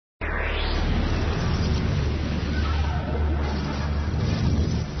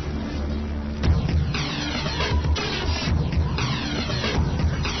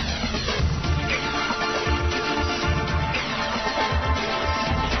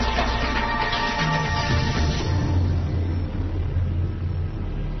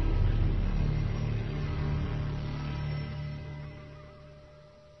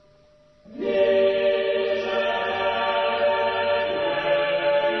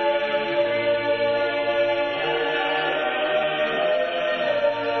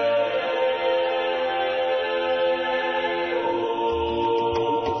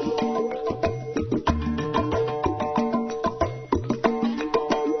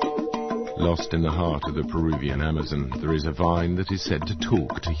Lost in the heart of the Peruvian Amazon, there is a vine that is said to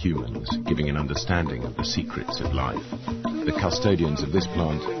talk to humans, giving an understanding of the secrets of life. The custodians of this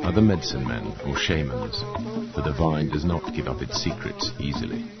plant are the medicine men or shamans, for the vine does not give up its secrets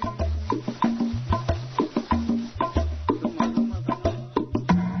easily.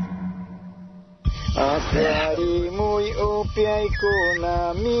 I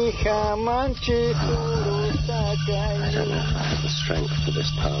don't know if I have the strength for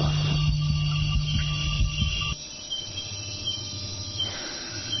this path.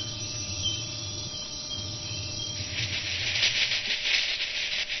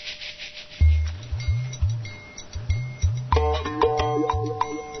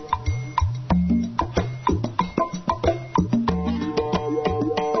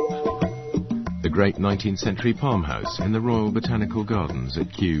 The great 19th century palm house in the Royal Botanical Gardens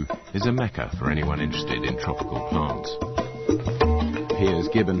at Kew is a mecca for anyone interested in tropical plants. Piers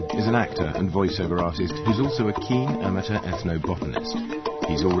Gibbon is an actor and voiceover artist who's also a keen amateur ethnobotanist.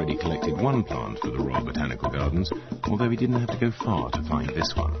 He's already collected one plant for the Royal Botanical Gardens, although he didn't have to go far to find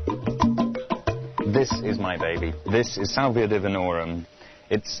this one. This is my baby. This is Salvia divinorum.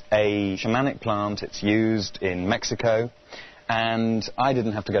 It's a shamanic plant. It's used in Mexico. And I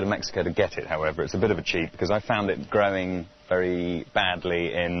didn't have to go to Mexico to get it, however. It's a bit of a cheat because I found it growing very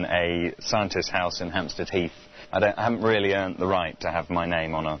badly in a scientist's house in Hampstead Heath. I haven't really earned the right to have my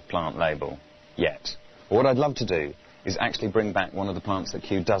name on a plant label yet. But what I'd love to do is actually bring back one of the plants that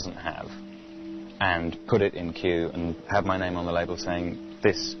Kew doesn't have and put it in Kew and have my name on the label saying,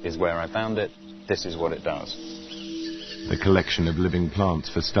 this is where I found it, this is what it does. The collection of living plants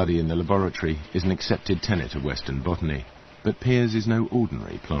for study in the laboratory is an accepted tenet of Western botany. But Piers is no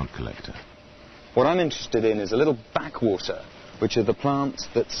ordinary plant collector. What I'm interested in is a little backwater, which are the plants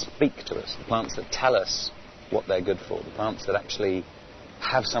that speak to us, the plants that tell us what they're good for, the plants that actually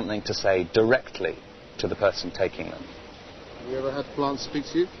have something to say directly to the person taking them. Have you ever had plants speak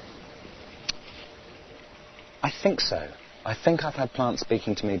to you? I think so. I think I've had plants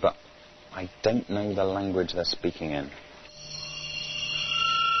speaking to me, but I don't know the language they're speaking in.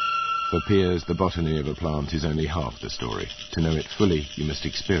 For Piers, the botany of a plant is only half the story. To know it fully, you must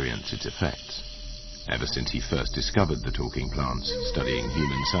experience its effects. Ever since he first discovered the talking plants, studying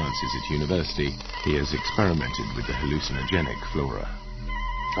human sciences at university, he has experimented with the hallucinogenic flora.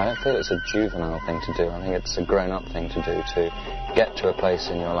 I don't feel it's a juvenile thing to do. I think it's a grown-up thing to do, to get to a place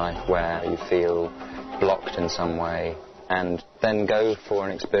in your life where you feel blocked in some way, and then go for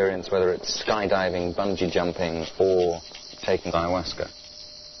an experience, whether it's skydiving, bungee jumping, or taking ayahuasca,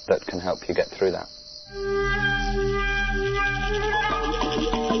 that can help you get through that.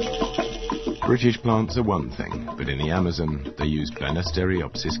 British plants are one thing, but in the Amazon they use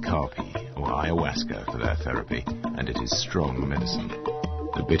Banisteriopsis carpi, or ayahuasca, for their therapy, and it is strong medicine.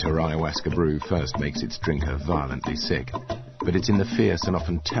 The bitter ayahuasca brew first makes its drinker violently sick, but it's in the fierce and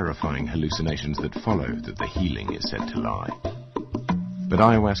often terrifying hallucinations that follow that the healing is said to lie. But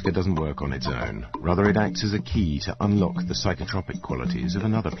ayahuasca doesn't work on its own. Rather, it acts as a key to unlock the psychotropic qualities of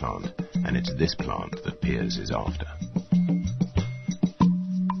another plant, and it's this plant that Piers is after.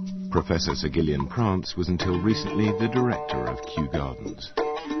 Professor Sir Gillian Prance was until recently the director of Kew Gardens.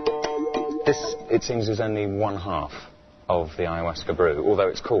 This, it seems, is only one half of the ayahuasca brew, although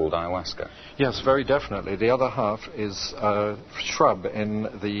it's called ayahuasca. Yes, very definitely. The other half is a shrub in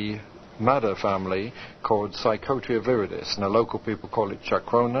the madder family called Psychotria viridis, and the local people call it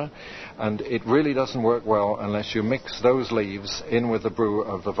chacrona, and it really doesn't work well unless you mix those leaves in with the brew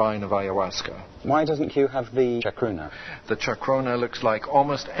of the vine of ayahuasca. Why doesn't Kew have the chacruna? The chacrona looks like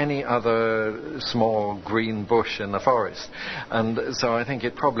almost any other small green bush in the forest, and so I think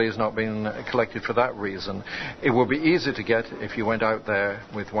it probably has not been collected for that reason. It would be easy to get if you went out there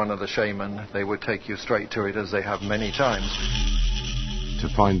with one of the shaman. They would take you straight to it, as they have many times. To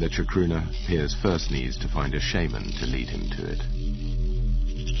find the chacruna, Piers first needs to find a shaman to lead him to it.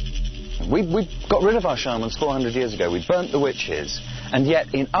 We got rid of our shamans 400 years ago. We burnt the witches, and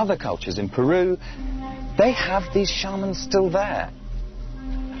yet in other cultures, in Peru, they have these shamans still there.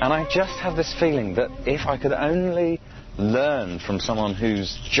 And I just have this feeling that if I could only learn from someone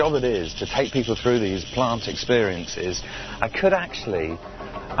whose job it is to take people through these plant experiences, I could actually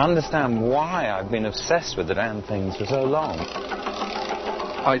understand why I've been obsessed with the damn things for so long.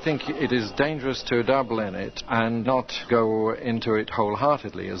 I think it is dangerous to dabble in it and not go into it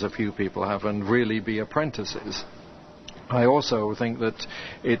wholeheartedly, as a few people have, and really be apprentices. I also think that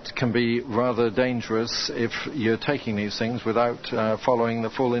it can be rather dangerous if you're taking these things without following the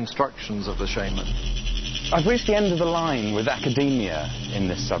full instructions of the shaman. I've reached the end of the line with academia in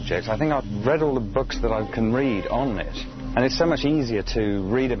this subject. I think I've read all the books that I can read on it. And it's so much easier to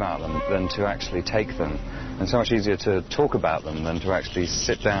read about them than to actually take them, and so much easier to talk about them than to actually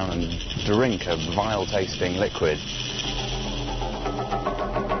sit down and drink a vile-tasting liquid.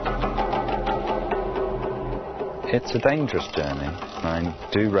 It's a dangerous journey. I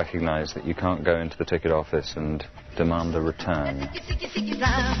do recognise that you can't go into the ticket office and demand a return.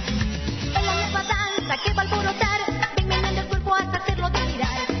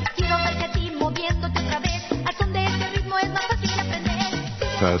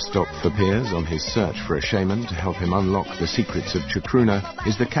 First stop for Piers on his search for a shaman to help him unlock the secrets of Chacruna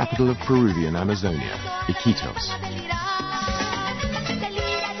is the capital of Peruvian Amazonia, Iquitos.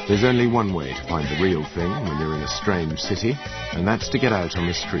 There's only one way to find the real thing when you're in a strange city, and that's to get out on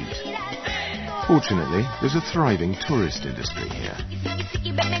the street. Fortunately, there's a thriving tourist industry here.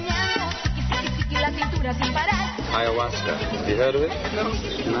 Ayahuasca. Have you heard of it? No.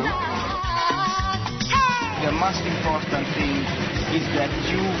 The most important thing is that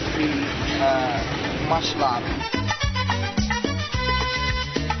you feel much love.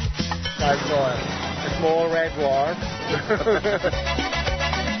 A small red dwarf.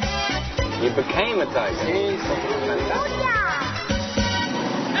 You became a tiger.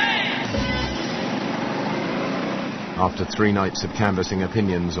 After 3 nights of canvassing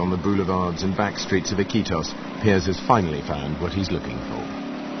opinions on the boulevards and back streets of Iquitos, Piers has finally found what he's looking for.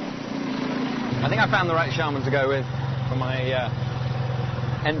 I think I found the right shaman to go with for my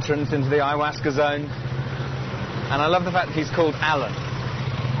entrance into the ayahuasca zone. And I love the fact that he's called Alan.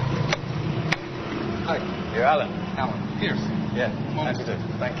 Hi. You're Alan? Alan. Piers. Yeah, nice to do.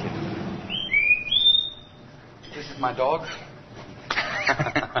 Thank you. This is my dog.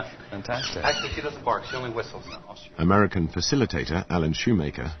 Fantastic. Actually, she doesn't bark. She only whistles. American facilitator Alan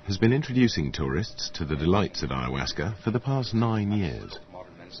Shoemaker has been introducing tourists to the delights of ayahuasca for the past 9 years.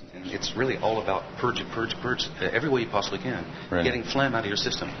 Modern medicine. And it's really all about purge every way you possibly can. Really? Getting phlegm out of your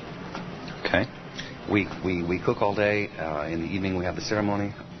system. Okay. We cook all day. In the evening we have the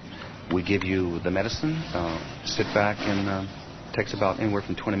ceremony. We give you the medicine. Sit back and it takes about anywhere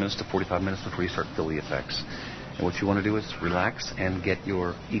from 20 minutes to 45 minutes before you start to feel the effects. And what you want to do is relax and get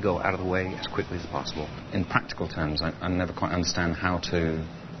your ego out of the way as quickly as possible. In practical terms, I never quite understand how to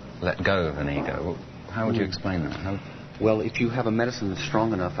let go of an ego. How would you explain that? Well, if you have a medicine that's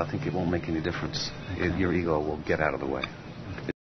strong enough, I think it won't make any difference. Your ego will get out of the way.